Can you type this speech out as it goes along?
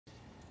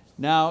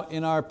Now,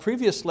 in our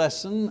previous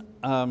lesson,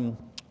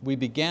 we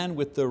began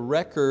with the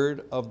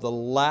record of the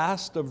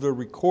last of the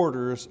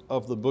recorders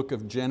of the book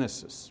of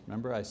Genesis.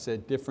 Remember, I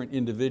said different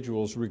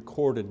individuals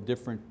recorded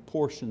different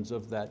portions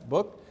of that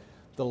book.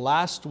 The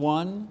last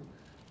one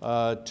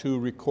to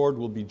record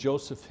will be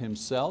Joseph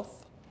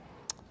himself.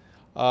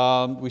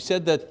 We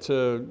said that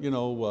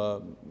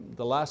the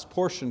last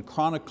portion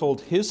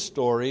chronicled his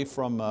story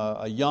from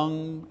a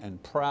young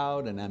and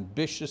proud and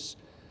ambitious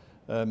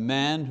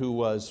man who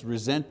was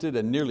resented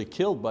and nearly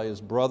killed by his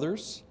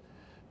brothers,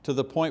 to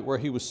the point where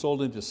he was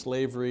sold into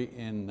slavery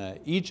in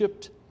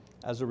Egypt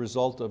as a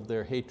result of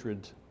their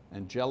hatred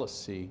and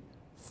jealousy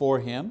for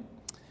him.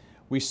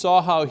 We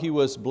saw how he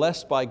was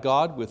blessed by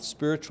God with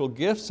spiritual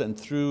gifts, and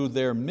through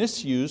their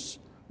misuse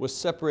was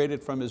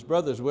separated from his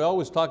brothers. We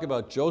always talk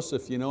about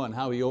Joseph, and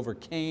how he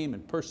overcame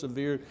and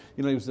persevered.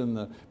 He was in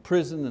the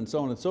prison and so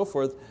on and so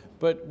forth,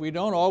 but we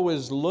don't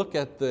always look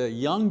at the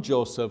young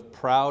Joseph,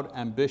 proud,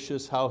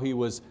 ambitious, how he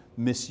was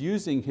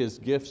misusing his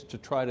gifts to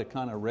try to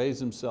kind of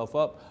raise himself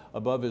up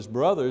above his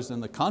brothers,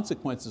 and the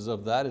consequences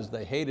of that is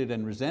they hated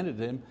and resented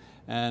him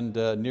and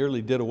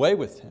nearly did away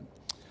with him.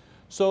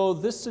 So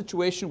this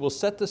situation will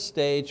set the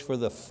stage for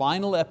the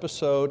final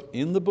episode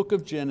in the book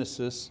of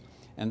Genesis,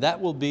 and that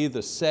will be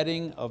the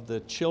setting of the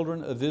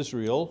children of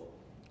Israel,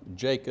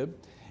 Jacob,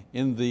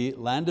 in the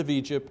land of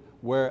Egypt,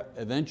 where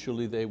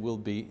eventually they will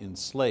be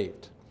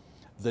enslaved.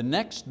 The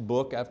next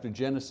book after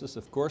Genesis,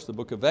 of course, the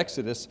book of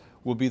Exodus,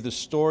 will be the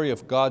story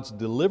of God's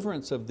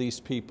deliverance of these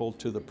people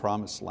to the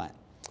promised land.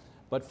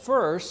 But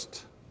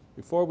first,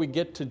 before we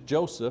get to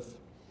Joseph,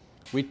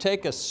 we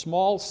take a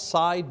small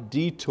side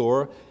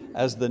detour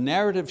as the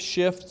narrative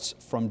shifts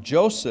from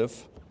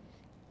Joseph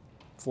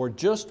for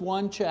just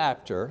one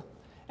chapter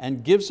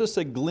and gives us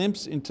a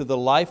glimpse into the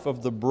life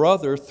of the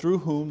brother through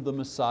whom the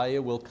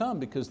Messiah will come,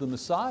 because the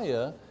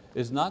Messiah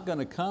is not going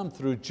to come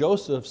through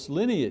Joseph's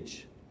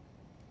lineage.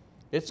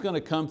 It's going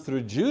to come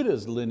through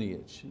Judah's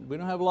lineage. We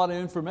don't have a lot of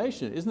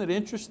information. Isn't it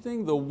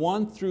interesting? The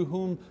one through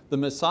whom the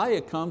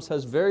Messiah comes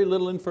has very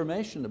little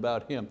information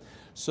about him.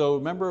 So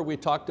remember, we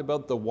talked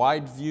about the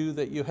wide view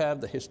that you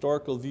have, the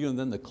historical view, and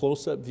then the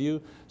close-up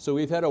view. So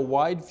we've had a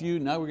wide view,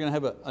 now we're going to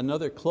have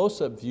another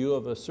close-up view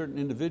of a certain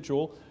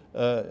individual,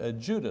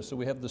 Judah. So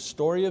we have the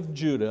story of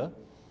Judah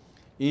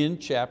in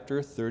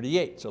chapter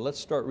 38. So let's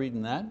start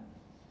reading that.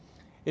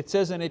 It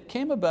says, "And it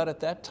came about at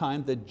that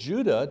time that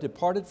Judah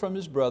departed from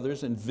his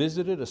brothers and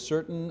visited a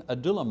certain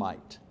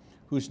Adullamite,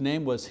 whose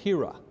name was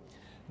Hira.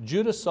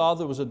 Judah saw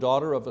there was a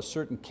daughter of a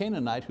certain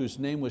Canaanite whose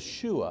name was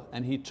Shua,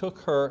 and he took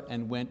her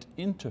and went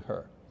into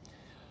her.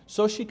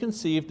 So she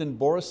conceived and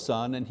bore a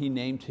son, and he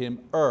named him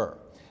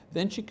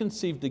Then she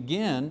conceived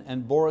again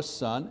and bore a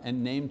son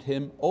and named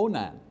him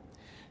Onan.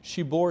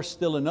 She bore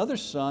still another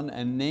son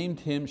and named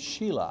him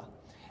Shelah.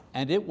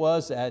 And it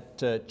was at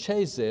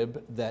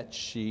Chezib that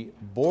she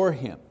bore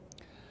him."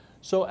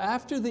 So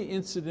after the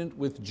incident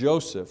with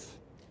Joseph,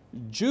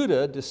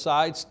 Judah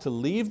decides to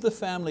leave the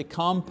family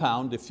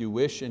compound, if you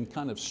wish, and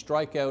kind of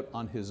strike out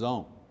on his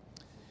own.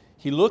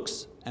 He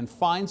looks and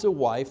finds a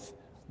wife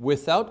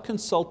without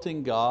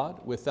consulting God,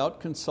 without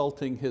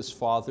consulting his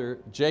father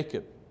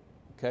Jacob.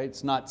 Okay?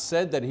 It's not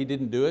said that he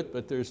didn't do it,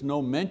 but there's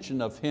no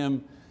mention of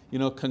him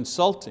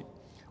consulting.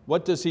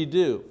 What does he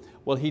do?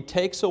 Well, he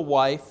takes a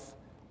wife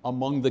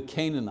among the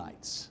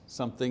Canaanites,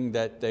 something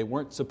that they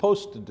weren't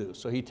supposed to do.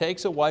 So he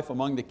takes a wife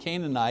among the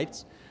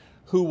Canaanites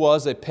who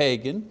was a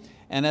pagan,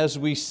 and as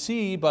we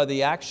see by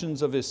the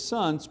actions of his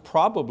sons,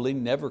 probably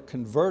never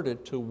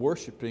converted to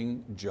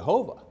worshiping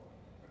Jehovah.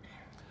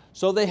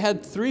 So they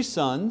had 3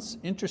 sons.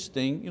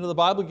 Interesting, the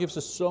Bible gives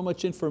us so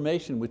much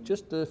information with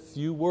just a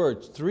few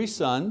words. 3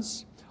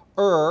 sons.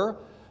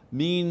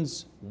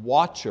 Means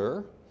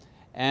watcher,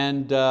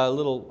 and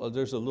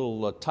there's a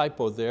little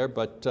typo there,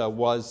 but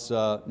was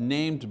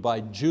named by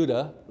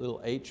Judah, little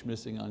H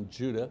missing on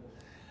Judah.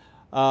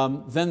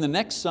 Then the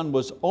next son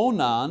was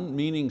Onan,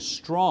 meaning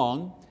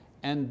strong,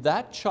 and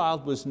that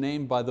child was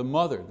named by the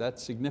mother.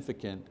 That's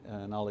significant,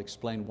 and I'll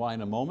explain why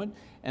in a moment.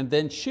 And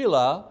then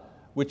Shelah,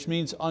 which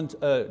means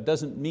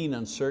doesn't mean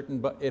uncertain,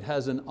 but it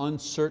has an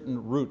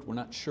uncertain root. We're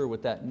not sure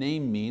what that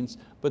name means,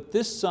 but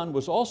this son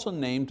was also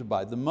named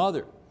by the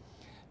mother.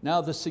 Now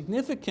the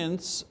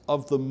significance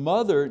of the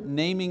mother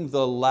naming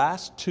the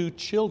last 2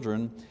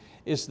 children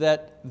is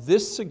that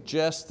this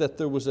suggests that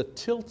there was a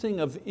tilting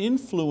of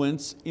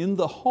influence in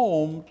the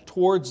home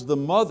towards the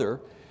mother,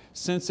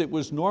 since it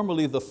was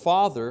normally the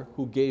father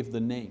who gave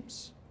the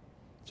names.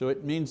 So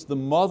it means the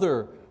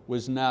mother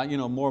was now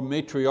more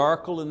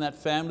matriarchal in that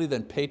family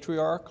than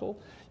patriarchal.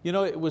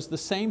 It was the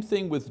same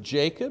thing with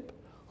Jacob,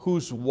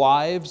 whose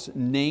wives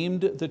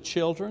named the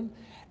children,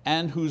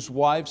 and whose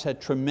wives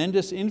had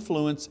tremendous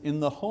influence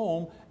in the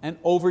home and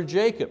over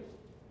Jacob.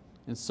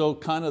 And so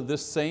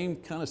this same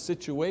kind of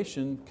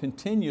situation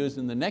continues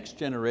in the next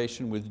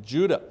generation with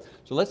Judah.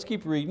 So let's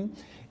keep reading.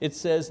 It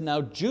says,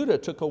 "Now Judah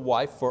took a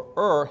wife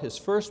for his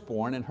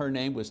firstborn, and her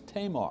name was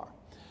Tamar.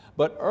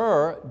 But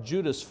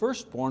Judah's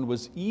firstborn,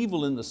 was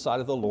evil in the sight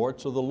of the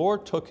Lord, so the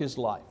Lord took his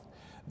life.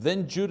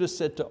 Then Judah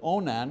said to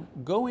Onan,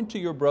 go into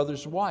your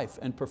brother's wife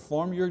and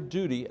perform your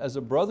duty as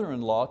a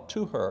brother-in-law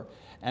to her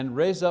and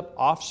raise up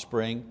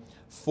offspring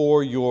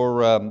for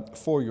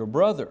your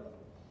brother.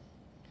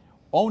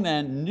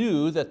 Onan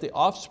knew that the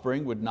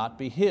offspring would not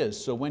be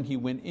his, so when he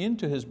went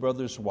into his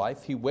brother's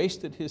wife, he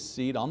wasted his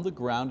seed on the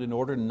ground in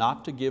order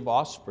not to give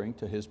offspring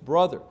to his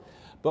brother.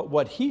 But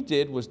what he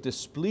did was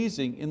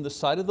displeasing in the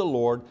sight of the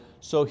Lord,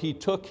 so he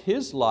took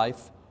his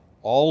life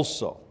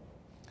also.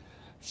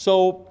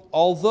 So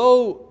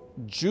although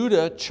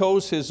Judah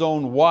chose his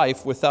own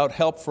wife without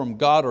help from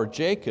God or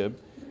Jacob,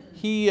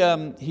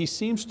 he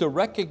seems to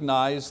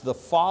recognize the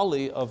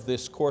folly of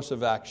this course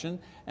of action,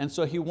 and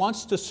so he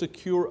wants to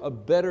secure a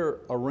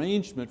better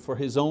arrangement for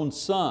his own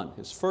son,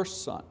 his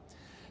first son.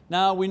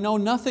 Now we know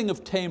nothing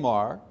of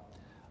Tamar.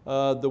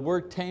 The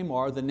word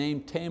Tamar, the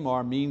name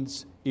Tamar,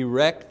 means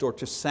erect or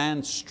to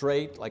stand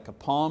straight, like a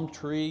palm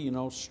tree,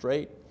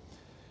 straight.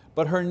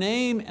 But her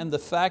name and the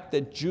fact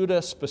that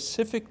Judah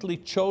specifically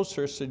chose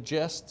her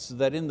suggests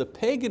that in the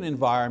pagan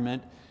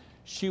environment,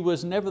 she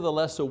was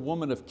nevertheless a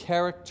woman of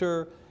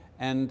character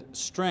and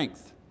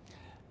strength.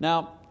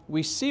 Now,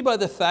 we see by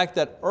the fact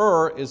that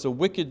is a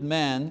wicked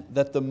man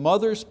that the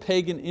mother's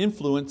pagan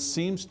influence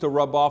seems to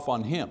rub off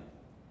on him.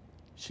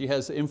 She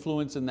has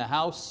influence in the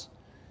house.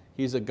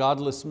 He's a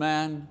godless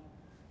man,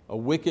 a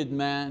wicked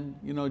man.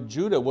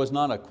 Judah was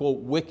not a, quote,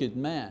 wicked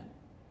man.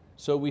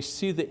 So we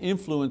see the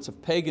influence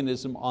of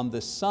paganism on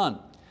this son.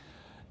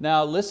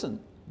 Now listen,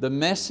 the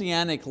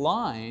messianic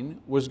line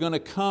was going to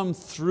come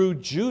through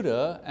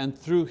Judah and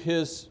through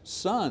his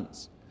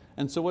sons.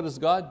 And so what does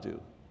God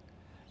do?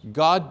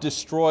 God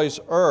destroys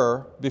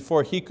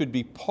before he could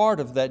be part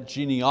of that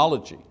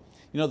genealogy.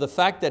 The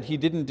fact that he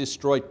didn't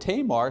destroy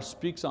Tamar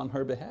speaks on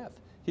her behalf.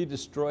 He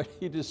destroyed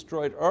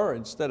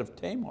instead of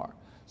Tamar.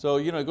 So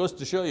it goes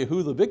to show you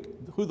who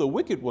the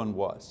wicked one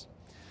was.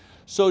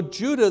 So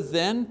Judah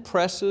then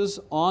presses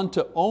on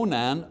to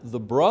Onan,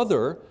 the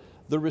brother,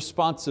 the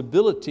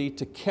responsibility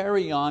to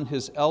carry on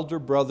his elder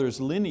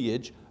brother's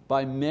lineage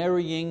by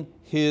marrying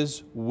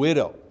his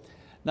widow.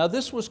 Now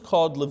this was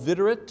called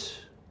levirate,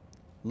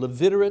 the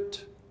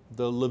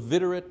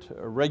levirate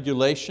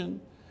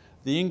regulation.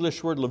 The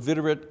English word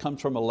levirate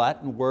comes from a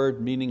Latin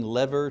word meaning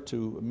lever,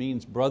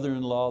 means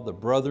brother-in-law, the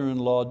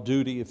brother-in-law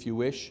duty if you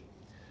wish.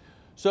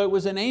 So it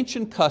was an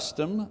ancient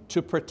custom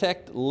to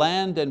protect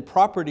land and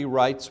property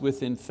rights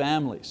within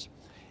families.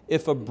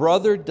 If a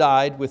brother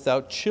died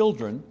without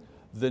children,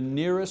 the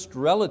nearest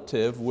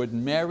relative would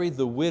marry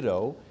the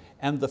widow,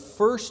 and the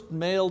first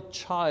male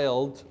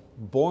child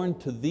born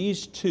to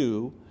these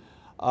two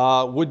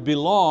would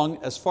belong,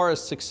 as far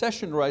as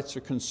succession rights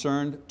are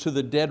concerned, to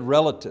the dead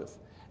relative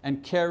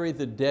and carry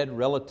the dead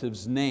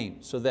relative's name,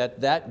 so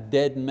that that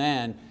dead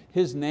man,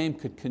 his name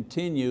could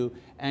continue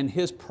and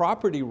his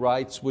property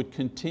rights would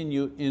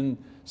continue in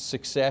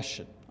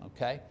succession.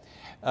 Okay?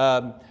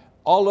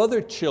 All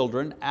other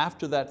children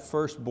after that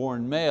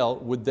firstborn male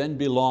would then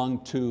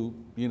belong to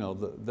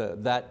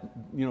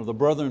the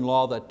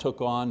brother-in-law that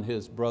took on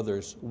his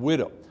brother's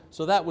widow.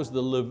 So that was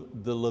the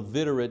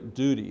levirate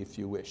duty, if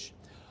you wish.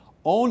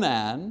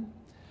 Onan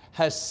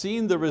has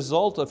seen the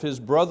result of his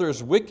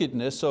brother's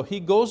wickedness, so he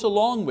goes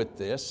along with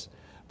this,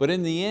 but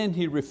in the end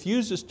he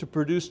refuses to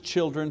produce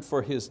children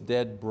for his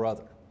dead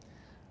brother.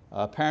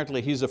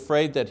 Apparently he's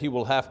afraid that he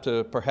will have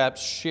to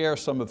perhaps share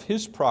some of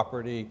his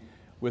property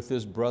with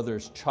his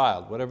brother's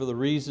child. Whatever the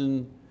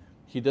reason,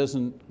 he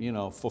doesn't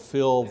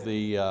fulfill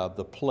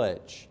the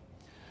pledge.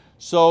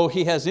 So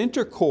he has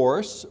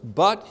intercourse,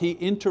 but he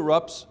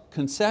interrupts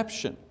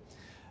conception.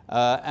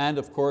 And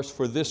of course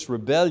for this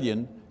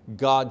rebellion,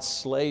 God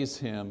slays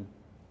him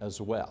as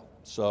well.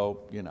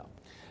 So,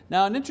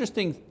 Now an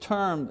interesting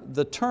term,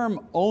 the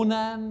term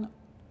Onan,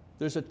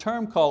 there's a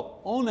term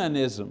called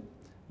onanism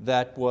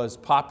that was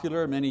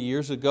popular many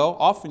years ago,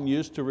 often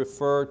used to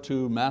refer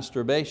to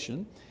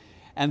masturbation.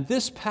 And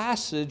this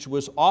passage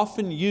was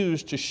often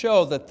used to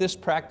show that this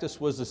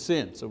practice was a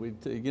sin. So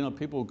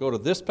people go to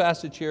this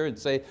passage here and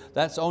say,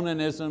 that's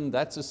onanism,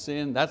 that's a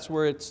sin, that's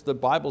where the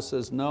Bible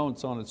says no, and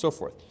so on and so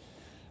forth.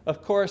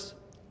 Of course,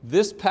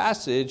 this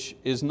passage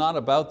is not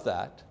about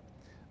that.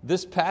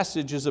 This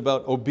passage is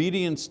about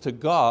obedience to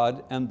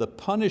God and the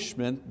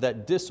punishment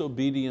that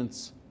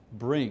disobedience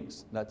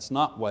brings. That's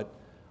not what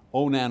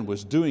Onan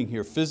was doing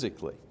here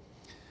physically.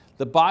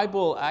 The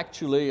Bible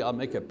actually, I'll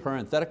make a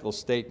parenthetical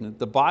statement,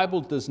 the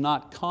Bible does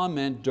not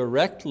comment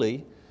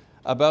directly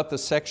about the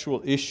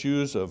sexual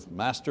issues of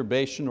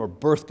masturbation or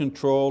birth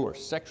control or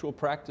sexual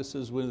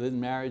practices within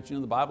marriage. The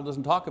Bible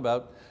doesn't talk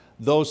about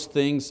those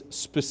things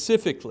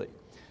specifically.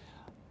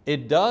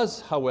 It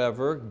does,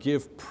 however,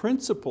 give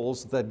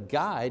principles that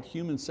guide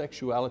human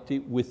sexuality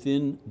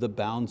within the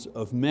bounds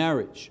of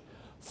marriage.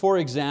 For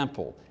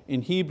example,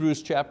 in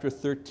Hebrews chapter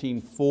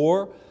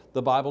 13:4,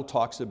 the Bible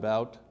talks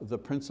about the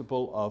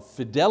principle of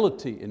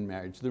fidelity in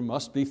marriage. There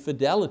must be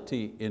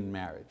fidelity in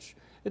marriage.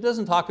 It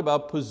doesn't talk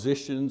about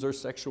positions or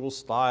sexual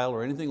style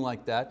or anything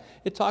like that.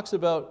 It talks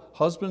about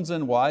husbands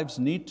and wives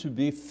need to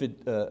be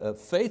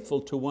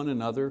faithful to one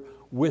another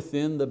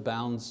within the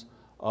bounds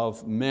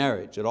of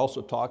marriage. It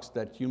also talks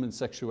that human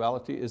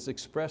sexuality is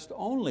expressed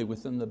only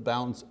within the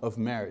bounds of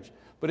marriage.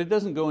 But it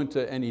doesn't go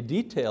into any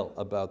detail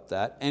about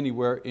that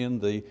anywhere in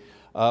the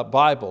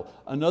Bible.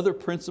 Another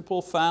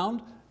principle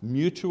found,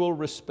 mutual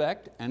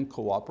respect and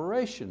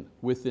cooperation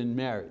within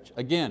marriage.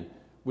 Again,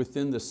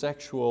 within the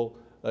sexual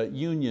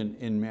union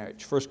in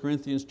marriage. 1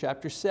 Corinthians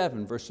chapter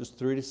 7, verses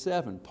 3 to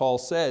 7. Paul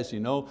says,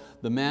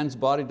 the man's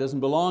body doesn't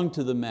belong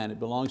to the man, it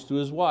belongs to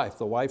his wife.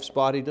 The wife's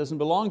body doesn't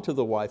belong to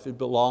the wife, it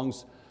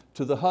belongs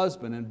to the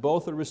husband. And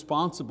both are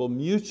responsible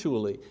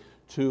mutually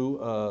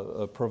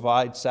to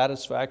provide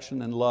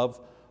satisfaction and love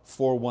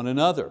for one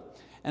another.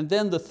 And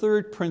then the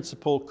third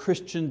principle,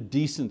 Christian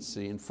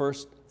decency, in 1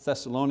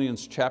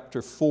 Thessalonians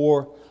chapter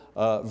 4,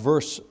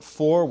 verse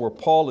 4, where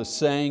Paul is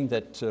saying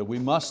that we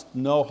must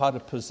know how to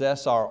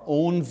possess our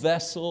own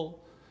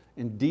vessel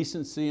in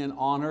decency and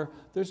honor.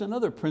 There's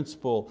another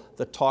principle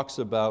that talks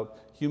about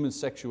human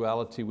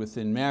sexuality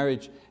within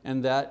marriage,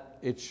 and that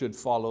it should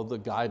follow the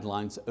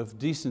guidelines of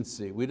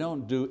decency. We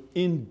don't do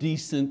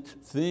indecent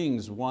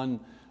things one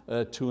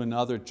to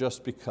another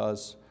just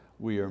because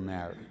we are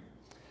married.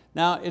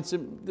 Now,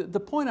 the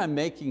point I'm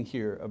making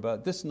here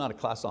about, this is not a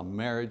class on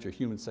marriage or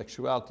human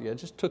sexuality, I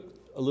just took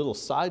a little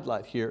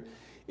sidelight here.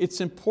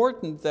 It's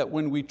important that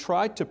when we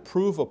try to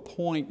prove a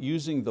point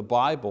using the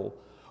Bible,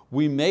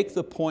 we make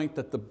the point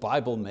that the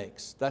Bible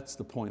makes. That's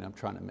the point I'm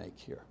trying to make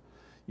here.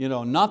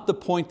 Not the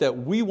point that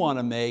we want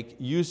to make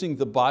using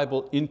the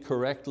Bible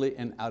incorrectly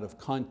and out of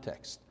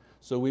context.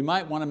 So we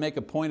might want to make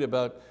a point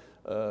about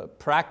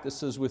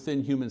practices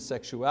within human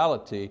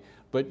sexuality,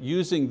 but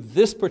using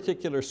this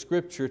particular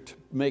scripture to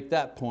make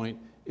that point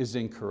is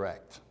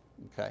incorrect.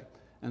 Okay?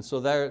 And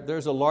so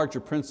there's a larger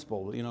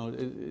principle.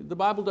 The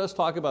Bible does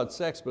talk about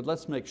sex, but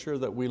let's make sure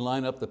that we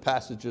line up the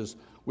passages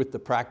with the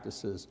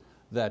practices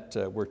that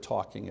we're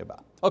talking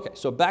about. Okay,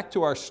 so back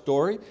to our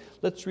story.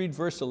 Let's read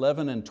verse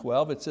 11 and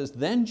 12. It says,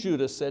 then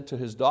Judah said to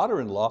his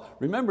daughter-in-law,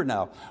 remember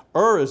now,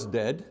 is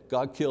dead,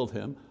 God killed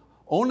him.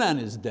 Onan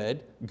is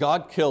dead,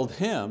 God killed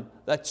him.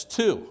 That's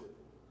two.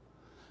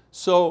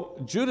 So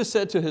Judah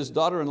said to his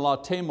daughter-in-law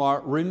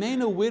Tamar,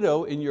 remain a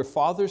widow in your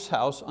father's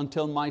house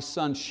until my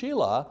son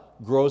Shelah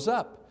grows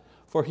up.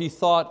 For he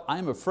thought,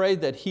 I'm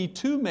afraid that he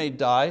too may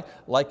die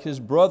like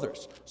his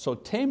brothers. So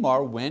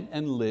Tamar went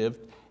and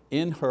lived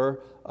in her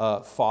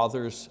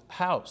father's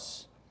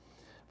house.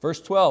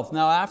 Verse 12,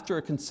 now after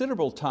a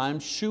considerable time,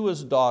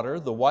 Shua's daughter,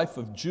 the wife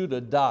of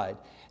Judah, died.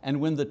 And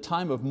when the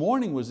time of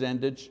mourning was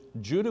ended,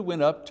 Judah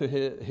went up to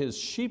his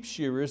sheep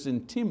shearers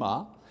in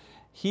Timnah,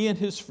 he and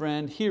his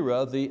friend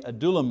Hira the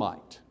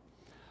Adullamite.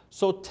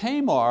 So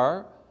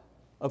Tamar,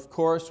 of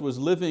course, was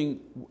living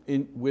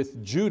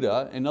with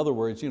Judah. In other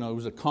words, it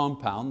was a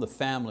compound, the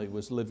family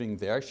was living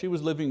there. She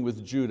was living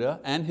with Judah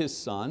and his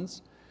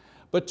sons.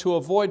 But to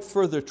avoid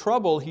further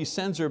trouble, he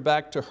sends her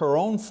back to her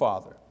own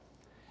father.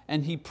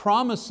 And he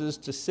promises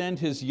to send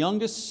his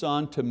youngest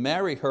son to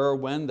marry her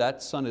when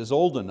that son is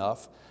old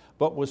enough,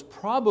 but was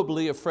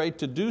probably afraid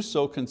to do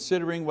so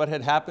considering what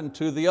had happened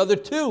to the other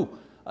two.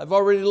 I've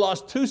already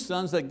lost two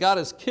sons that God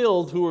has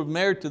killed who were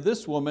married to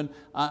this woman.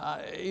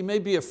 He may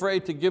be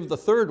afraid to give the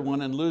third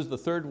one and lose the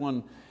third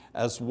one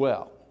as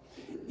well.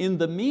 In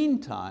the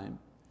meantime,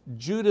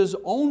 Judah's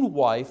own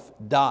wife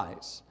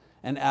dies.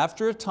 And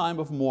after a time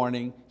of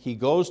mourning, he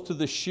goes to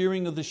the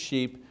shearing of the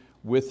sheep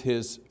with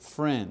his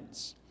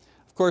friends.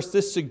 Of course,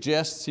 this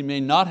suggests he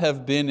may not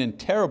have been in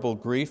terrible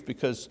grief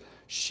because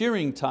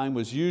shearing time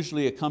was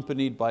usually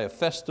accompanied by a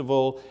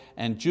festival,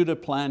 and Judah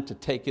planned to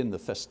take in the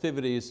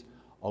festivities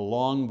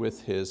along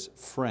with his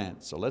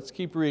friends. So let's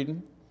keep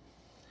reading.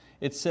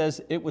 It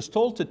says, it was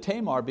told to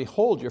Tamar,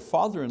 behold, your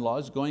father-in-law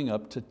is going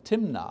up to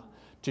Timnah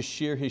to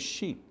shear his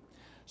sheep.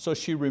 So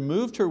she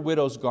removed her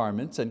widow's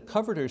garments and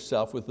covered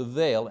herself with a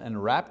veil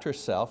and wrapped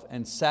herself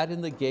and sat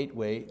in the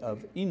gateway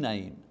of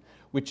Enaim,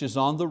 which is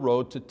on the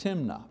road to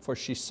Timnah. For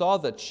she saw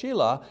that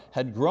Shelah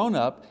had grown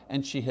up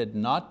and she had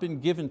not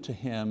been given to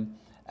him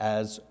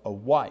as a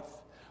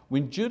wife.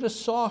 When Judah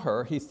saw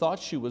her, he thought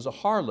she was a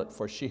harlot,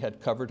 for she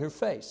had covered her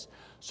face.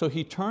 So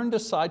he turned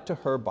aside to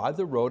her by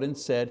the road and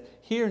said,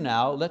 here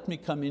now, let me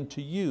come in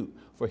to you.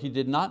 For he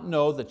did not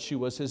know that she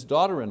was his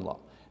daughter-in-law.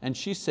 And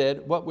she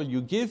said, what will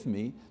you give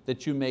me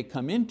that you may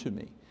come in to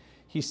me?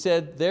 He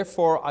said,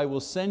 therefore I will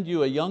send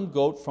you a young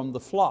goat from the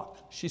flock.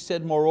 She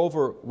said,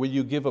 moreover, will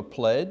you give a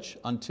pledge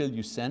until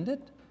you send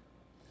it?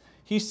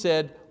 He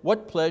said,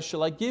 what pledge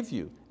shall I give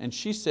you? And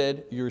she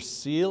said, your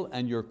seal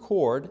and your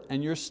cord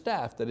and your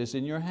staff that is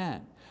in your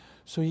hand.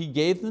 So he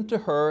gave them to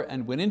her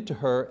and went into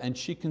her, and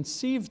she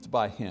conceived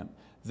by him.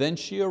 Then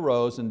she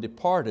arose and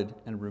departed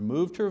and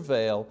removed her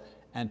veil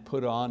and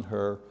put on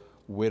her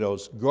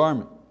widow's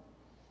garment.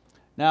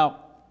 Now,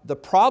 the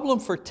problem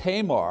for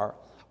Tamar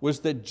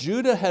was that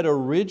Judah had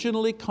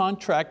originally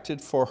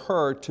contracted for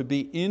her to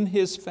be in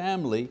his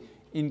family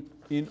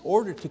in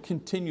order to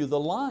continue the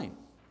line.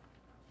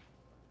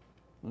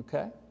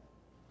 Okay?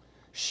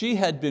 She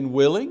had been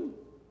willing.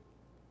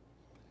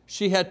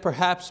 She had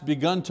perhaps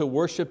begun to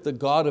worship the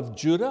God of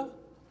Judah,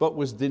 but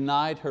was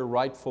denied her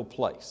rightful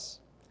place.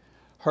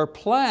 Her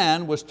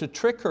plan was to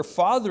trick her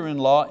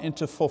father-in-law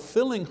into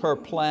fulfilling her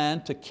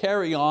plan to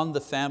carry on the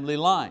family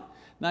line.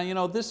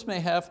 Now, this may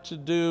have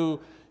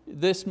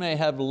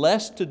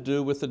less to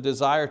do with the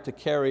desire to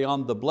carry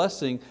on the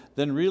blessing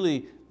than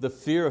really the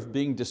fear of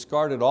being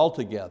discarded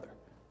altogether.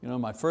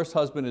 My first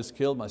husband is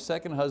killed, my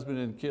second husband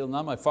is killed,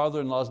 now my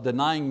father-in-law is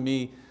denying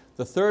me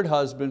the third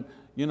husband.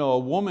 A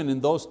woman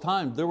in those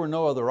times, there were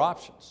no other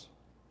options.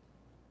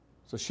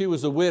 So she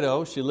was a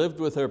widow, she lived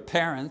with her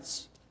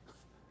parents,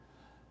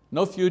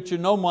 no future,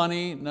 no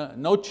money,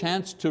 no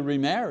chance to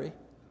remarry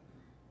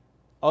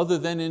other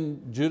than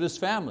in Judah's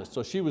family.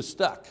 So she was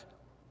stuck.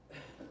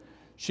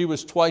 She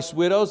was twice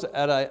widows,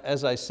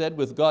 as I said,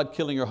 with God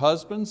killing her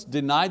husbands,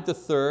 denied the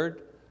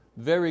third,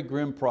 very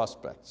grim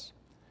prospects.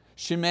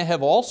 She may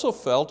have also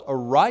felt a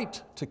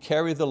right to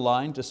carry the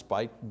line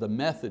despite the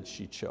method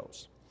she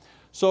chose.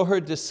 So her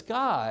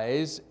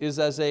disguise is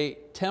as a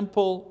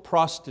temple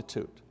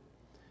prostitute,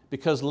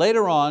 because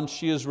later on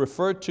she is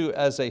referred to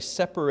as a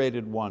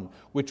separated one,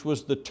 which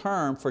was the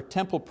term for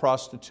temple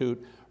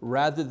prostitute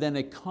rather than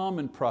a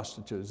common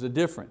prostitute. There's a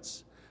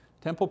difference.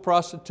 Temple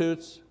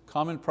prostitutes,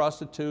 common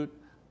prostitute,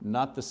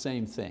 not the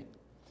same thing.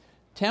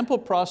 Temple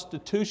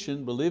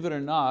prostitution, believe it or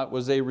not,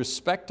 was a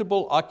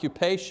respectable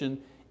occupation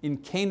in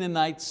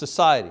Canaanite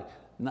society.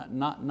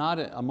 Not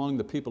among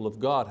the people of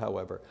God,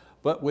 however.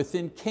 But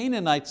within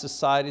Canaanite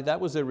society,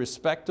 that was a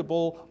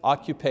respectable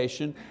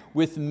occupation,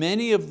 with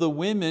many of the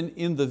women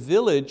in the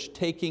village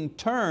taking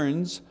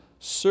turns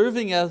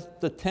serving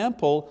at the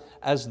temple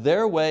as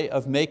their way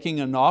of making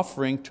an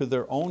offering to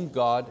their own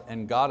god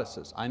and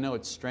goddesses. I know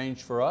it's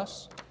strange for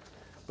us,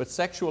 but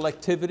sexual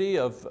activity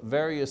of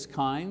various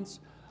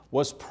kinds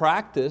was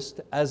practiced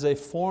as a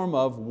form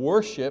of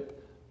worship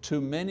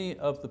to many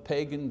of the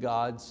pagan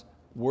gods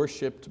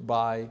worshipped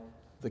by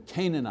the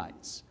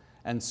Canaanites.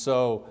 And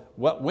so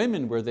what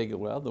women were they?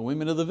 Well, the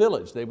women of the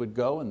village. They would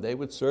go and they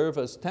would serve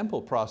as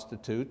temple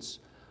prostitutes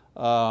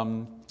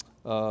in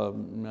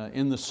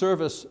the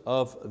service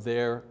of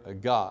their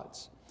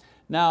gods.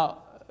 Now,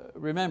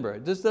 remember,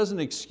 this doesn't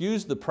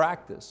excuse the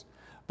practice,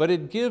 but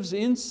it gives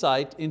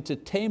insight into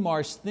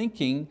Tamar's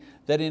thinking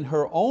that in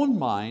her own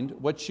mind,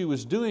 what she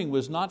was doing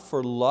was not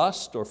for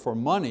lust or for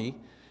money,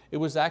 it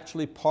was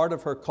actually part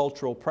of her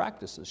cultural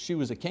practices. She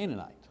was a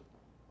Canaanite.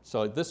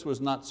 So this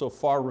was not so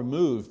far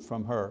removed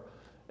from her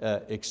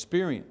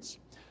experience.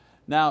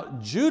 Now,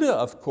 Judah,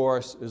 of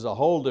course, is a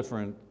whole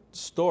different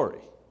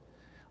story.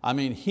 I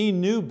mean, he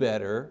knew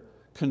better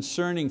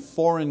concerning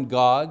foreign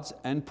gods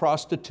and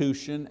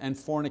prostitution and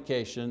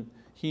fornication.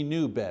 He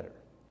knew better.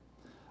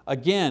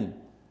 Again,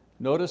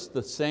 notice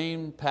the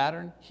same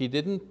pattern. He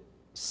didn't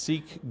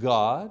seek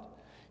God.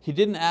 He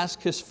didn't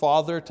ask his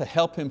father to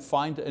help him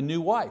find a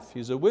new wife.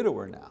 He's a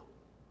widower now.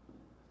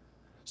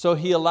 So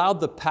he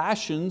allowed the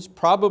passions,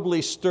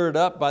 probably stirred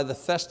up by the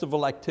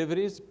festival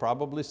activities,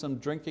 probably some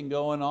drinking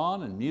going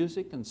on and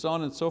music and so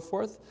on and so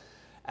forth.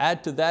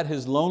 Add to that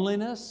his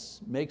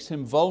loneliness, makes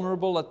him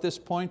vulnerable at this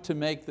point to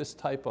make this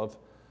type of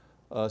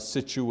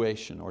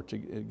situation or to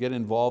get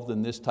involved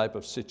in this type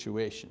of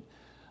situation.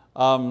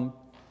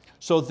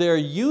 So their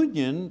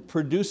union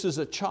produces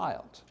a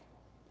child,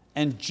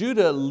 and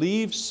Judah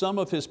leaves some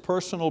of his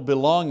personal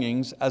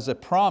belongings as a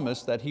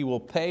promise that he will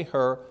pay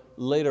her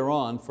later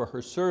on for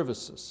her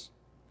services.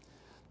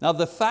 Now,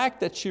 the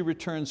fact that she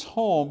returns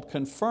home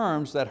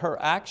confirms that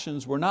her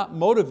actions were not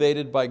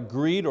motivated by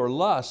greed or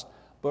lust,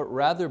 but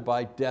rather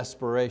by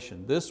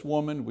desperation. This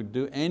woman would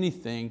do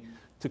anything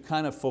to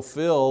kind of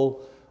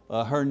fulfill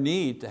her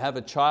need to have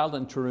a child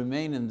and to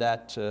remain in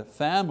that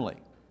family.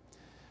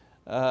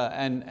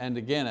 And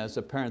again, as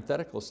a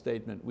parenthetical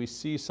statement, we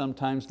see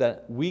sometimes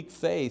that weak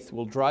faith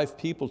will drive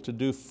people to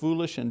do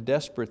foolish and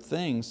desperate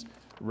things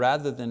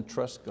rather than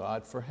trust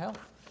God for help.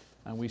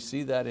 And we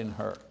see that in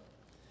her.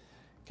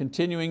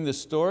 Continuing the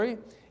story,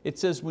 it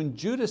says, when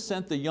Judah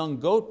sent the young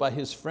goat by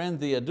his friend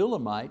the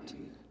Adullamite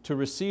to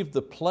receive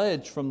the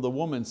pledge from the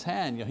woman's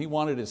hand, he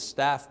wanted his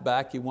staff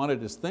back, he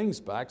wanted his things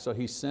back, so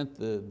he sent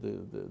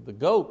the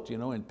goat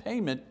in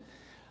payment.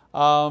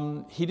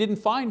 He didn't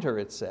find her,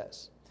 it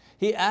says.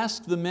 He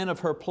asked the men of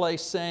her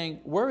place,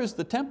 saying, where is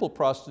the temple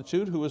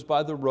prostitute who was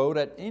by the road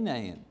at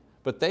Enaim?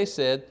 But they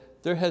said,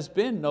 there has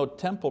been no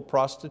temple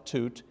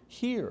prostitute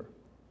here.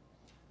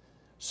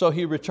 So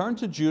he returned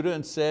to Judah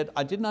and said,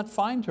 I did not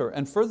find her.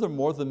 And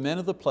furthermore, the men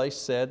of the place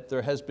said,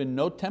 there has been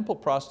no temple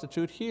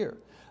prostitute here.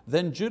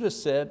 Then Judah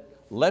said,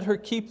 let her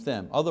keep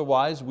them,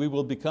 otherwise we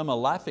will become a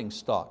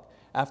laughingstock.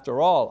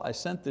 After all, I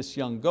sent this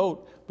young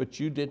goat, but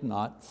you did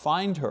not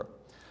find her.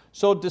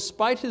 So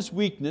despite his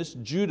weakness,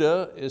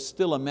 Judah is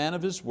still a man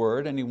of his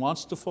word, and he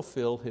wants to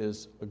fulfill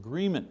his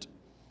agreement.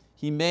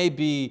 He may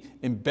be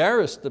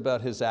embarrassed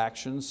about his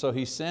actions, so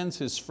he sends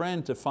his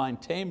friend to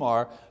find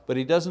Tamar, but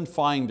he doesn't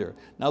find her.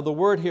 Now the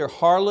word here,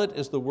 harlot,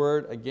 is the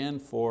word again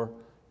for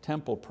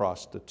temple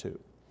prostitute.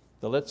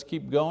 So let's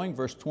keep going.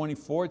 Verse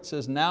 24, it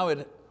says, now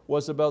it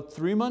was about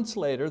 3 months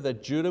later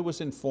that Judah was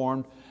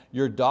informed,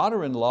 your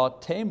daughter-in-law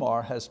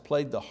Tamar has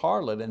played the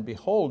harlot, and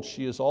behold,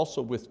 she is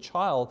also with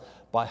child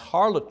by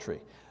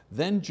harlotry.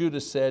 Then Judah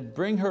said,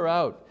 bring her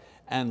out,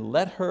 and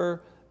let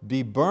her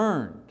be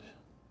burned.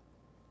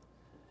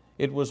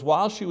 It was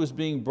while she was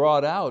being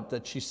brought out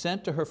that she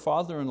sent to her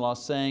father-in-law,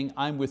 saying,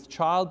 I'm with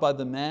child by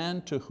the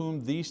man to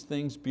whom these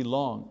things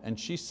belong. And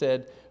she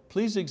said,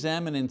 please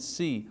examine and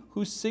see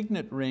whose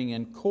signet ring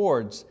and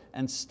cords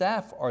and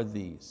staff are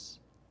these.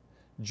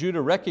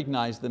 Judah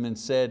recognized them and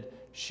said,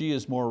 she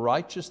is more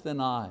righteous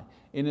than I,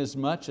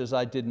 inasmuch as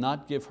I did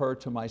not give her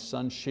to my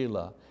son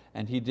Shelah,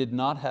 and he did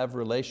not have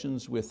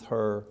relations with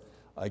her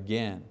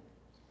again.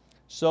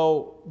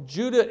 So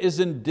Judah is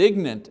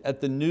indignant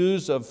at the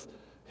news of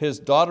his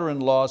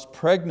daughter-in-law's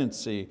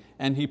pregnancy,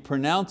 and he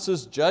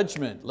pronounces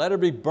judgment. Let her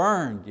be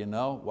burned.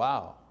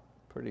 Wow,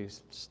 pretty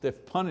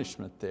stiff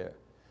punishment there.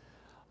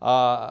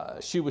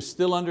 She was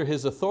still under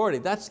his authority.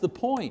 That's the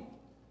point.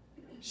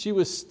 She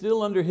was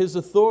still under his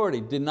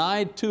authority,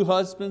 denied 2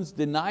 husbands,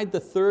 denied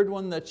the 3rd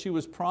one that she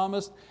was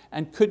promised,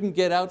 and couldn't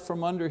get out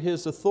from under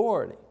his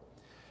authority.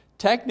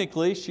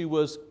 Technically, she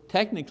was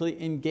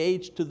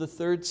engaged to the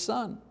 3rd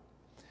son.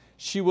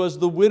 She was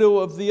the widow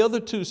of the other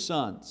 2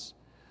 sons.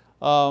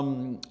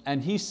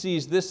 And he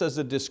sees this as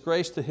a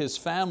disgrace to his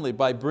family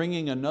by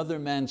bringing another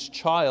man's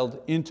child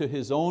into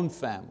his own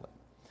family.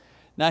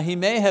 Now he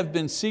may have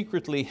been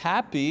secretly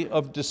happy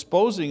of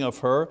disposing of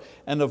her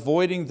and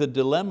avoiding the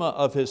dilemma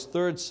of his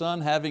 3rd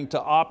son having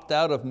to opt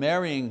out of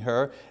marrying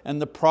her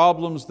and the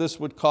problems this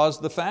would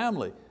cause the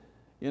family.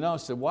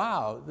 Said,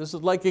 wow, this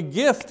is like a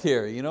gift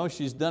here.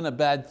 She's done a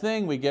bad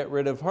thing, we get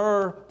rid of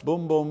her,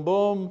 boom, boom,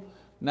 boom.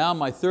 Now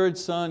my 3rd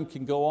son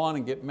can go on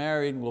and get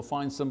married and we'll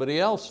find somebody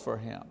else for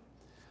him.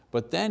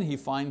 But then he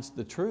finds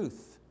the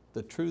truth.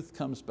 The truth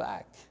comes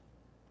back.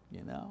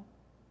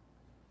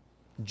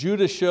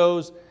 Judah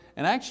shows,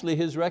 and actually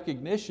his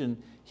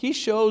recognition, he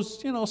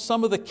shows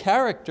some of the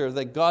character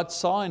that God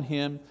saw in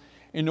him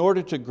in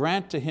order to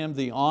grant to him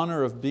the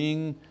honor of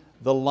being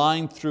the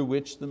line through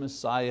which the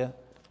Messiah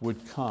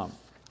would come.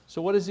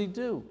 So what does he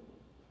do?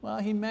 Well,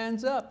 he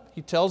mans up.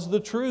 He tells the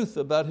truth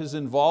about his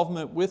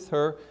involvement with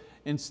her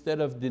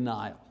instead of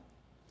denial.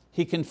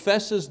 He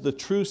confesses the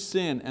true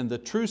sin, and the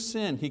true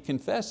sin he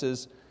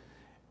confesses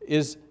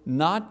is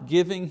not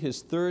giving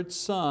his 3rd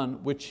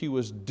son, which he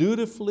was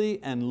dutifully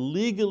and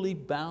legally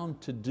bound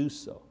to do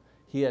so.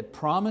 He had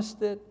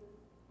promised it.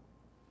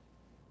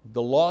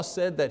 The law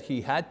said that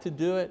he had to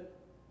do it.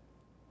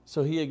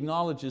 So he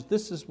acknowledges,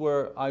 this is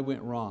where I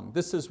went wrong.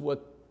 This is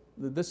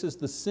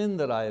the sin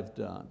that I have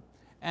done.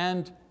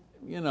 And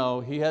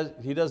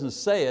he doesn't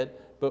say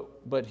it,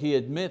 but he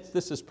admits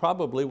this is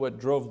probably what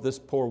drove this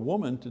poor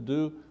woman to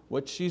do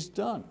what she's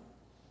done.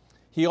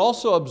 He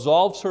also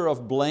absolves her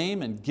of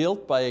blame and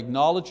guilt by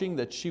acknowledging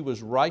that she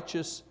was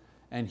righteous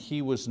and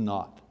he was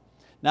not.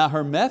 Now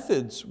her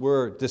methods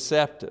were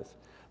deceptive,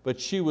 but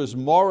she was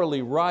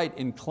morally right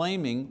in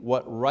claiming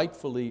what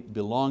rightfully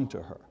belonged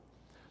to her.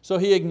 So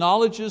he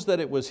acknowledges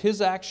that it was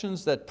his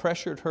actions that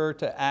pressured her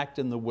to act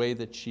in the way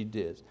that she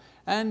did.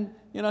 And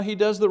he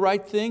does the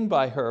right thing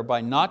by her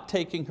by not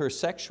taking her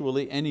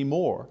sexually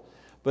anymore,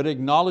 but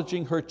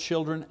acknowledging her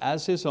children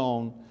as his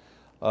own,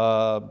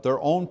 their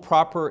own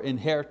proper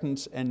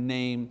inheritance and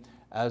name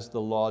as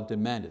the law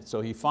demanded.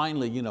 So he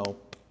finally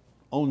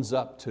owns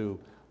up to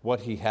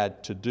what he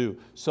had to do.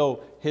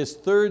 So his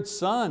 3rd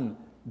son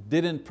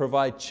didn't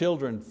provide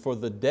children for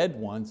the dead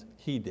ones,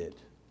 he did.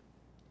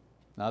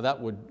 Now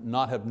that would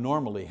not have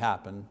normally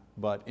happened,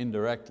 but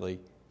indirectly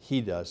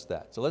he does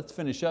that. So let's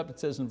finish up. It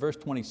says in verse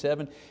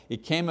 27,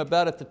 it came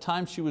about at the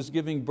time she was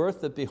giving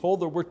birth that behold,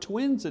 there were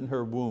twins in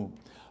her womb.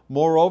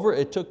 Moreover,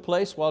 it took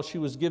place while she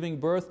was giving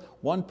birth,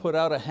 one put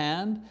out a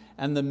hand,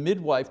 and the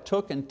midwife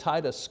took and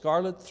tied a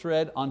scarlet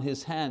thread on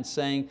his hand,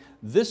 saying,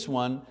 this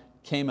one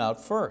came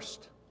out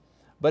first.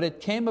 But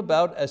it came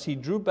about as he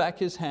drew back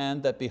his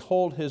hand that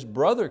behold, his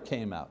brother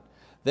came out.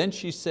 Then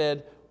she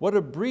said, what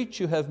a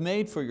breach you have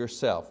made for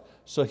yourself.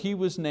 So he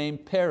was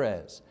named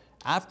Perez.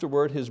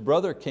 Afterward, his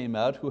brother came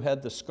out who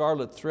had the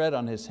scarlet thread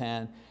on his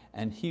hand,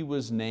 and he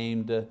was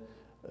named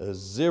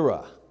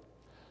Zerah.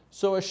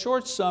 So a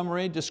short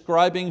summary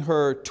describing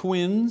her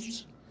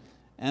twins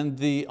and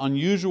the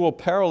unusual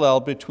parallel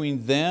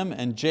between them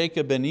and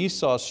Jacob and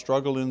Esau's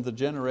struggle in the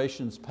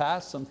generations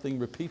past. Something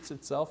repeats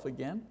itself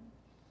again.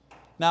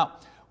 Now,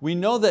 we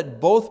know that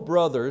both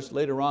brothers,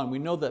 later on, we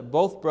know that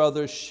both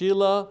brothers,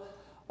 Shelah,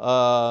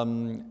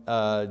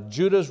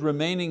 Judah's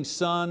remaining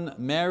son,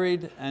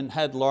 married and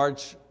had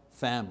large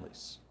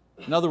families.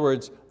 In other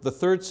words, the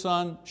 3rd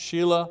son,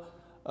 Shelah,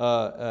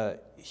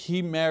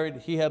 he married,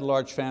 he had a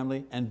large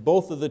family, and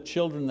both of the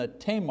children that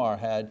Tamar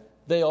had,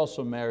 they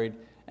also married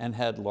and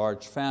had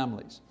large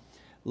families.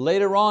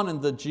 Later on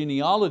in the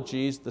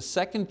genealogies, the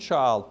 2nd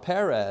child,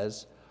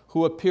 Perez,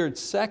 who appeared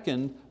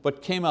second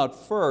but came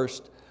out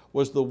first,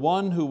 was the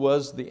one who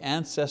was the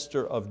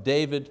ancestor of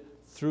David,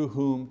 through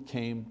whom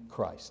came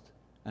Christ.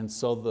 And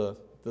so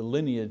the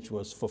lineage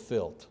was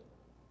fulfilled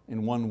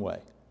in one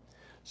way.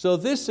 So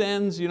this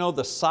ends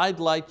the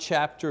sidelight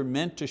chapter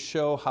meant to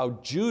show how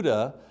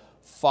Judah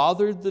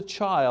fathered the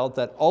child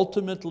that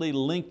ultimately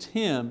linked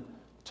him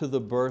to the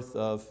birth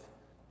of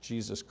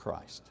Jesus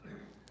Christ.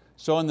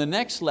 So in the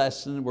next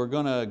lesson, we're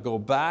going to go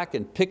back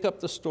and pick up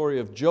the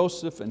story of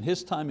Joseph and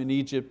his time in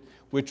Egypt,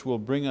 which will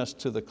bring us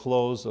to the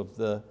close of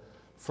the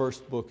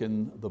first book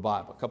in the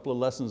Bible. A couple of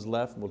lessons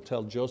left, we'll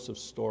tell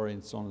Joseph's story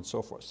and so on and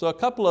so forth. So a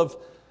couple of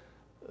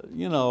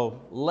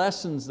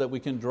lessons that we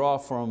can draw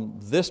from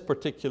this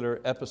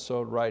particular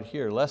episode right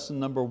here.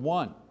 Lesson number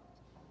 1,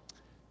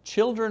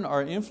 children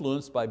are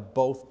influenced by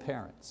both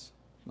parents,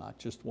 not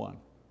just one.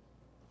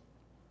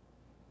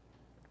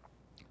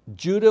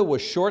 Judah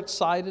was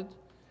short-sighted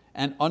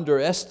and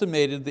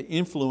underestimated the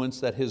influence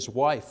that his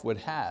wife would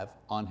have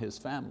on his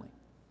family.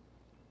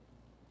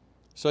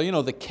 So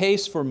the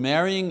case for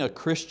marrying a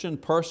Christian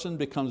person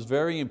becomes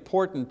very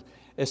important,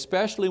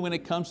 especially when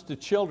it comes to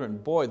children.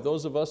 Boy,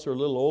 those of us who are a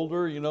little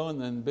older and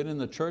then been in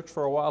the church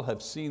for a while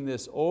have seen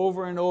this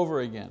over and over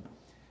again.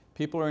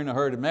 People are in a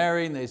hurry to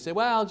marry and they say,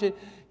 well,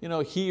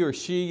 he or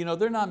she,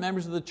 they're not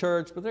members of the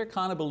church, but they're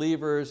kind of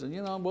believers, and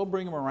we'll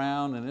bring them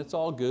around and it's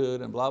all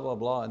good and blah, blah,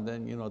 blah. And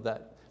then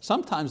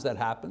sometimes that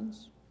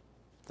happens.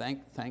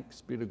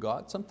 Thanks be to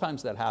God.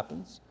 Sometimes that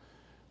happens.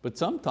 But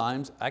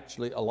sometimes,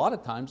 actually a lot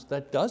of times,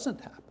 that doesn't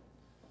happen.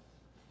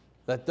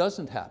 That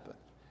doesn't happen.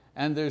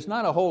 And there's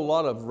not a whole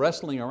lot of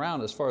wrestling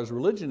around as far as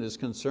religion is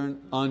concerned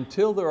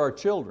until there are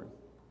children.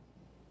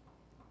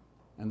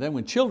 And then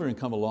when children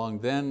come along,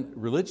 then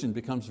religion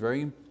becomes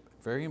very,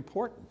 very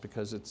important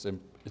because it's an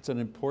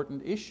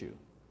important issue.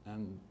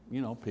 And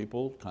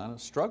people kind of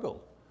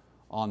struggle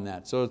on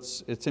that. So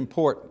it's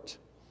important.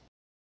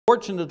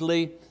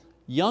 Fortunately,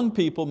 young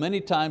people many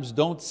times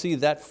don't see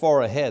that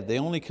far ahead. They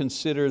only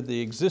consider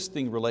the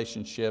existing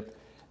relationship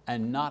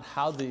and not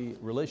how the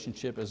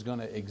relationship is going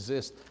to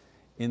exist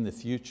in the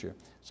future.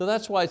 So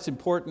that's why it's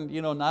important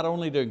not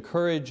only to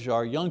encourage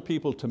our young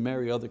people to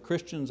marry other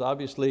Christians,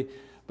 obviously,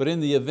 but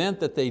in the event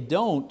that they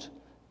don't,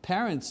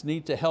 parents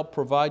need to help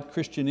provide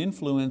Christian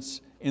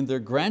influence in their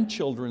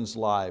grandchildren's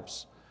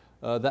lives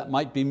that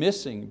might be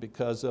missing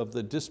because of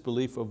the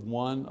disbelief of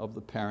one of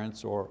the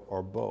parents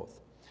or both.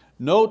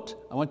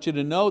 I want you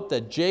to note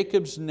that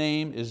Jacob's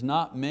name is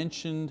not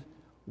mentioned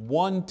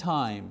one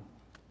time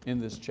in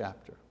this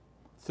chapter.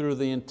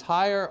 Through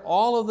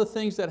all of the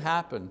things that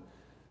happen,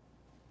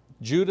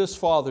 Judah's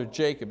father,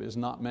 Jacob, is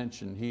not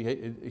mentioned.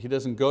 He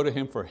doesn't go to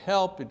him for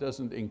help, it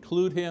doesn't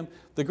include him.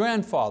 The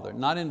grandfather,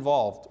 not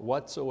involved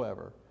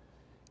whatsoever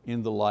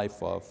in the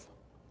life of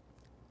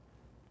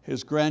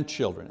his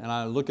grandchildren. And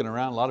I'm looking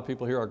around, a lot of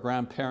people here are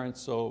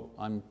grandparents, so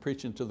I'm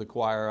preaching to the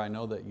choir. I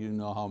know that you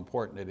know how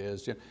important it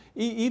is.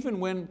 Even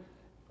when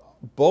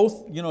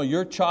both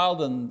your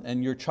child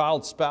and your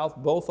child's spouse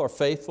both are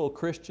faithful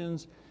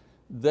Christians,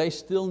 they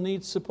still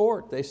need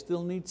support. They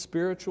still need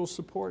spiritual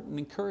support and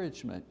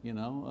encouragement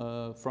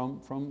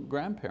from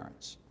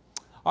grandparents.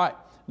 All right,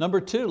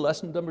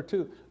 lesson number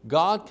 2.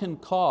 God can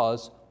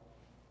cause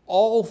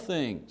all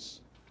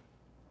things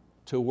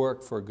to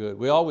work for good.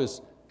 We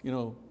always,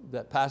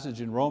 that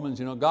passage in Romans,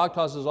 God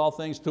causes all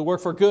things to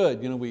work for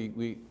good.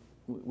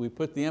 We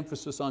put the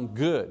emphasis on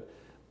good,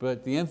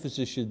 but the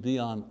emphasis should be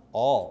on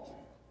all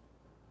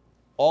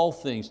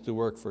things to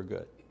work for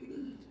good.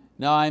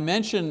 Now I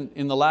mentioned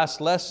in the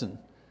last lesson,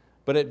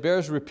 but it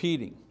bears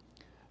repeating,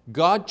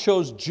 God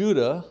chose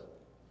Judah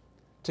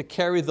to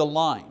carry the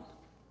line.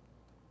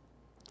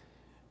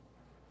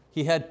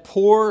 He had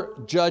poor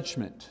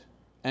judgment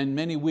and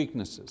many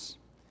weaknesses.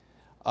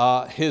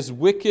 His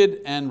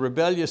wicked and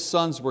rebellious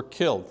sons were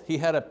killed. He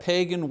had a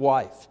pagan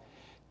wife.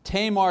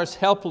 Tamar's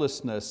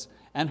helplessness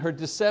and her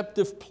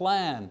deceptive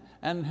plan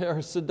and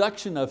her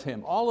seduction of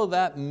him, all of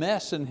that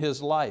mess in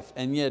his life.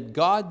 And yet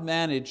God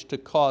managed to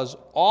cause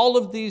all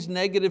of these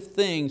negative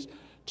things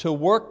to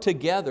work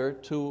together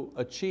to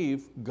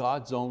achieve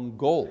God's own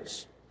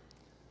goals.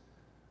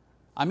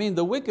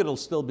 The wicked will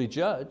still be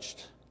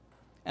judged,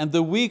 and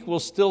the weak will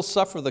still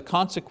suffer the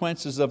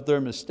consequences of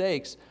their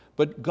mistakes,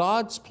 but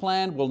God's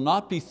plan will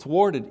not be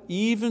thwarted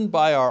even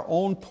by our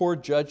own poor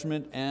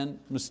judgment and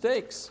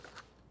mistakes.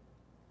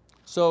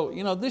 So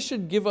this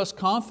should give us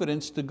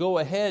confidence to go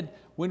ahead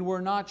when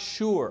we're not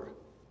sure.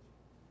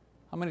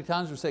 How many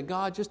times we say,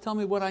 God, just tell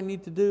me what I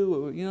need to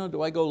do.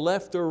 Do I go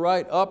left or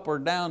right, up or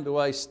down? Do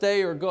I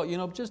stay or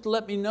go? Just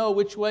let me know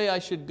which way I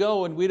should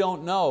go, and we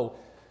don't know.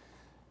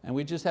 And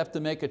we just have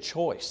to make a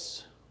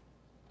choice.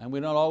 And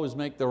we don't always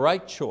make the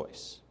right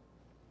choice.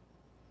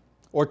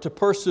 Or to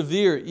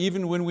persevere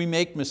even when we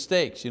make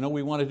mistakes.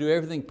 We want to do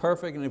everything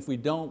perfect, and if we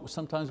don't,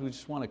 sometimes we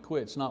just want to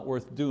quit. It's not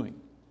worth doing.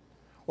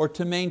 Or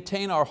to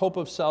maintain our hope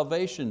of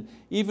salvation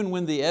even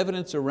when the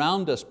evidence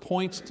around us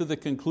points to the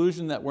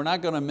conclusion that we're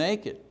not going to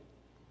make it.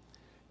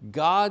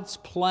 God's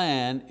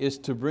plan is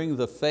to bring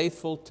the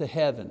faithful to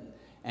heaven,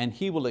 and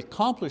He will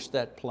accomplish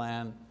that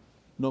plan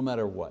no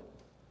matter what.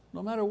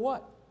 No matter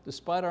what.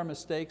 Despite our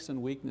mistakes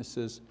and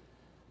weaknesses,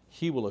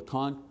 He will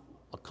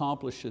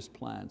accomplish His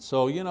plan.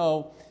 So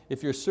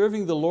if you're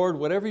serving the Lord,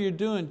 whatever you're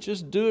doing,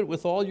 just do it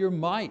with all your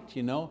might.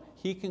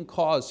 He can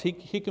cause, He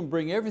can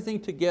bring everything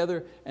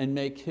together and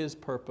make His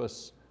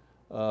purpose,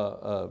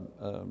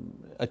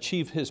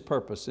 achieve His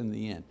purpose in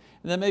the end.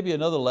 And then maybe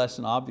another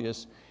lesson,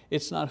 obvious,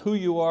 it's not who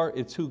you are,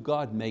 it's who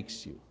God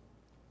makes you.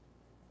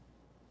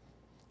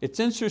 It's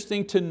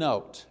interesting to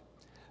note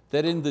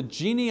that in the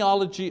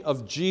genealogy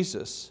of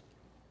Jesus,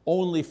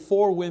 only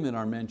 4 women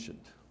are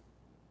mentioned.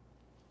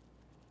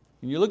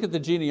 When you look at the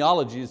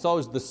genealogy, it's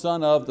always the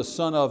son of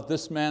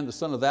this man, the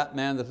son of that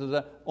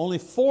man. Only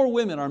 4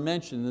 women are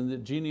mentioned in the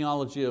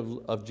genealogy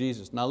of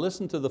Jesus. Now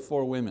listen to the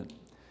 4 women.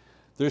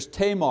 There's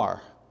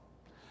Tamar,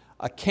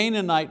 a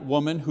Canaanite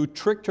woman who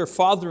tricked her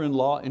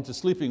father-in-law into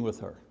sleeping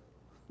with her.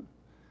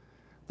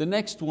 The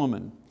next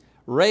woman,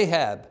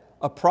 Rahab,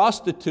 a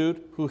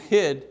prostitute who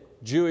hid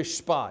Jewish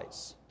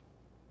spies.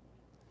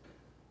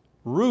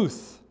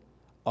 Ruth,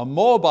 a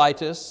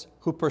Moabitess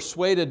who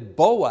persuaded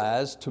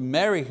Boaz to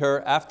marry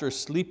her after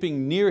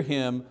sleeping near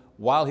him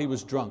while he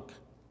was drunk.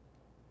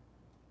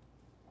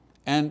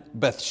 And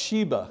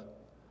Bathsheba,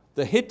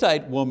 the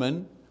Hittite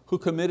woman who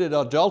committed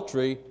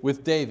adultery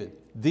with David.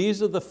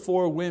 These are the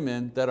 4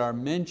 women that are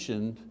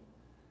mentioned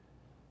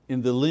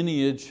in the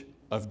lineage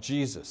of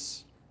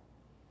Jesus.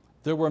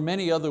 There were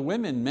many other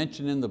women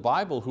mentioned in the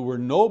Bible who were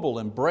noble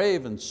and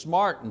brave and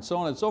smart and so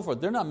on and so forth.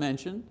 They're not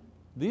mentioned.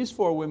 These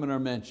 4 women are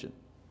mentioned.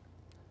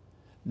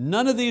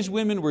 None of these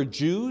women were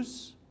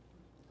Jews.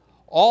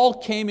 All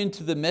came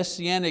into the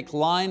Messianic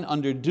line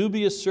under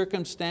dubious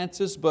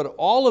circumstances, but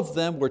all of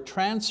them were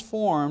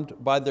transformed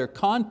by their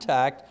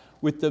contact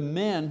with the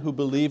men who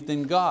believed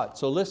in God.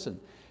 So listen,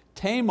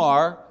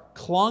 Tamar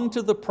clung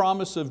to the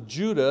promise of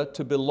Judah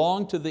to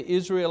belong to the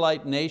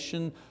Israelite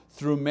nation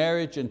through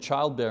marriage and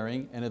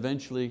childbearing, and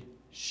eventually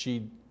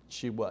he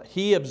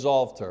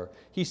absolved her.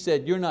 He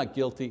said, you're not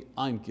guilty,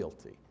 I'm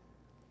guilty.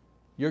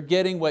 You're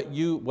getting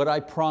what I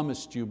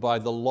promised you by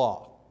the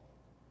law.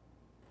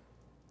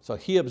 So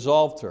he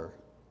absolved her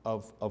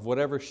of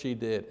whatever she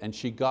did, and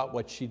she got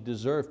what she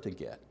deserved to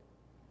get.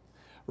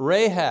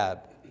 Rahab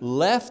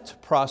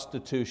left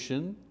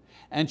prostitution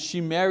and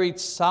she married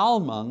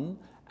Salmon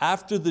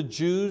after the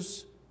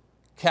Jews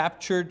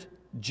captured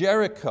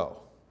Jericho.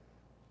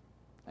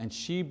 And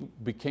she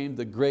became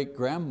the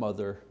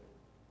great-grandmother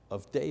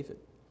of David.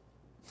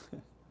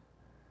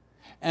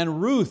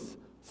 And Ruth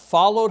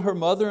followed her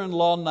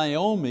mother-in-law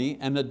Naomi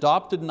and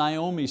adopted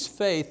Naomi's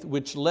faith,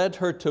 which led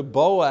her to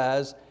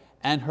Boaz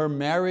and her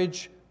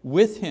marriage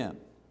with him.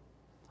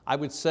 I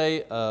would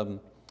say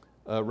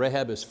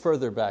Rahab is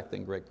further back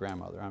than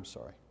great-grandmother, I'm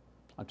sorry.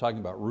 I'm talking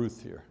about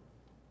Ruth here.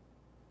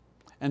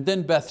 And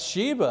then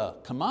Bathsheba,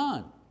 come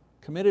on,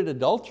 committed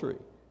adultery,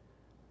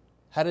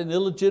 had an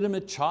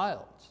illegitimate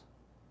child.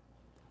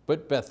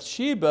 But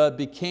Bathsheba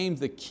became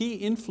the key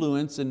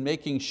influence in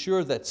making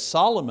sure that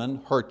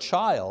Solomon, her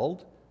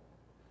child,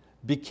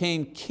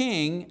 became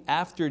king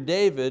after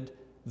David,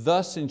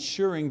 thus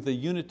ensuring the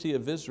unity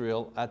of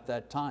Israel at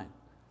that time.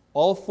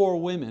 All 4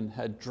 women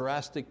had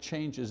drastic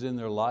changes in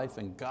their life,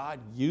 and God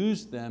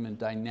used them in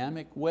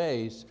dynamic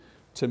ways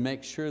to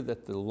make sure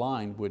that the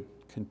line would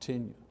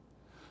continue.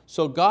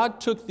 So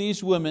God took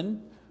these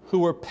women who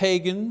were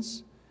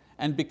pagans,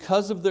 and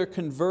because of their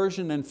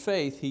conversion and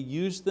faith, He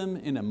used them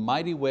in a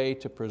mighty way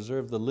to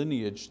preserve the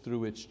lineage through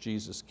which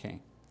Jesus came.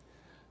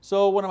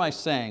 So what am I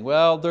saying?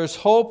 Well, there's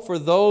hope for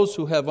those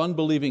who have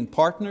unbelieving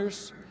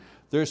partners.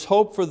 There's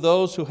hope for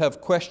those who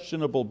have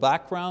questionable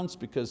backgrounds,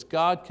 because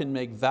God can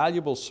make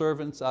valuable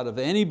servants out of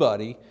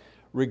anybody,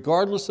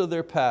 regardless of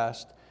their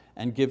past,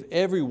 and give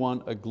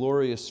everyone a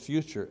glorious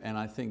future. And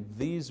I think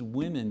these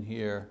women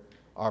here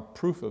are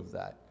proof of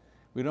that.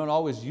 We don't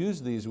always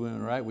use these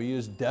women, right? We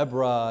use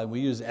Deborah, we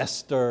use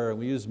Esther,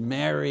 we use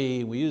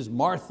Mary, we use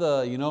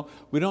Martha.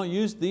 We don't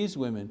use these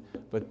women,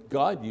 but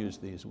God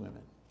used these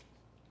women.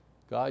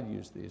 God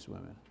used these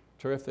women.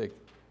 Terrific,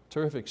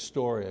 terrific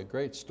story, a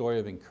great story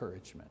of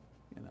encouragement.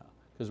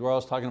 Because we're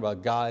always talking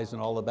about guys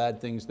and all the bad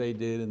things they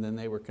did and then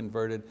they were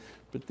converted.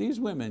 But these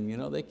women,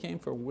 they came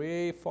from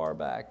way far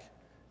back,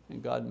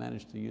 and God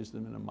managed to use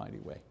them in a mighty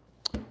way.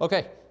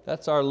 Okay,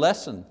 that's our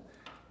lesson.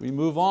 We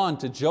move on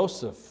to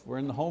Joseph. We're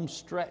in the home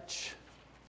stretch.